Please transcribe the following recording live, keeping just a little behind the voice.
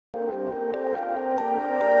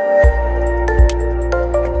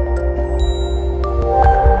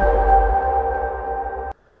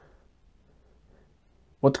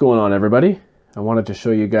What's going on, everybody? I wanted to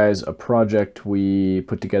show you guys a project we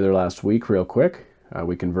put together last week real quick.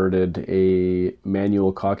 We converted a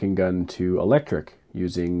manual caulking gun to electric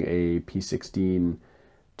using a P16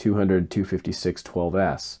 200-256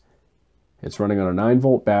 12S. It's running on a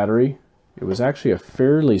 9-volt battery. It was actually a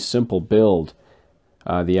fairly simple build.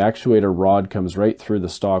 The actuator rod comes right through the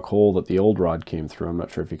stock hole that the old rod came through. I'm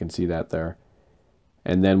not sure if you can see that there.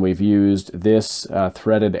 And then we've used this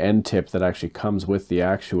threaded end tip that actually comes with the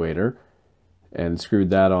actuator and screwed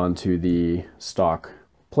that onto the stock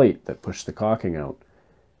plate that pushed the caulking out.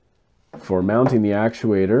 For mounting the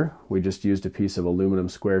actuator, we just used a piece of aluminum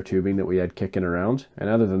square tubing that we had kicking around. And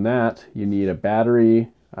other than that, you need a battery,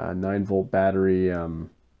 9-volt battery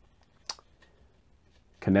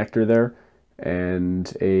connector there,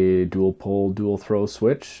 and a dual pole, dual throw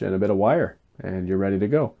switch, and a bit of wire, and you're ready to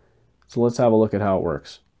go. So let's have a look at how it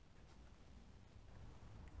works.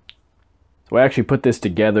 So I actually put this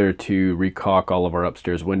together to recaulk all of our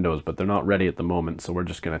upstairs windows, but they're not ready at the moment, so we're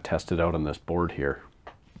just going to test it out on this board here.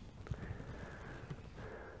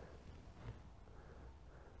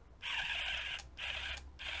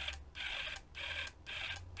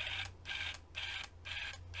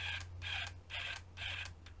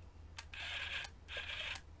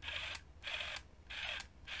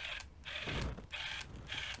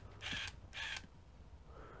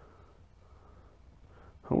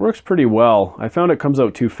 It works pretty well. I found it comes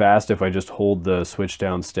out too fast if I just hold the switch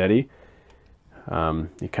down steady.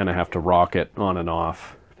 You kind of have to rock it on and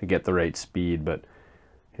off to get the right speed, but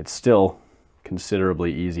it's still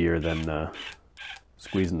considerably easier than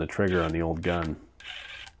squeezing the trigger on the old gun.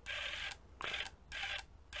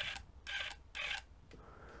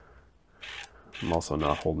 I'm also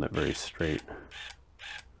not holding it very straight.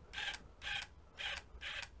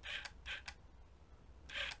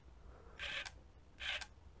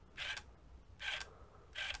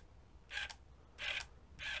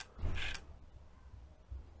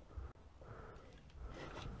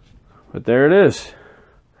 But there it is.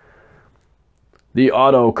 The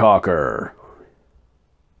auto caulker.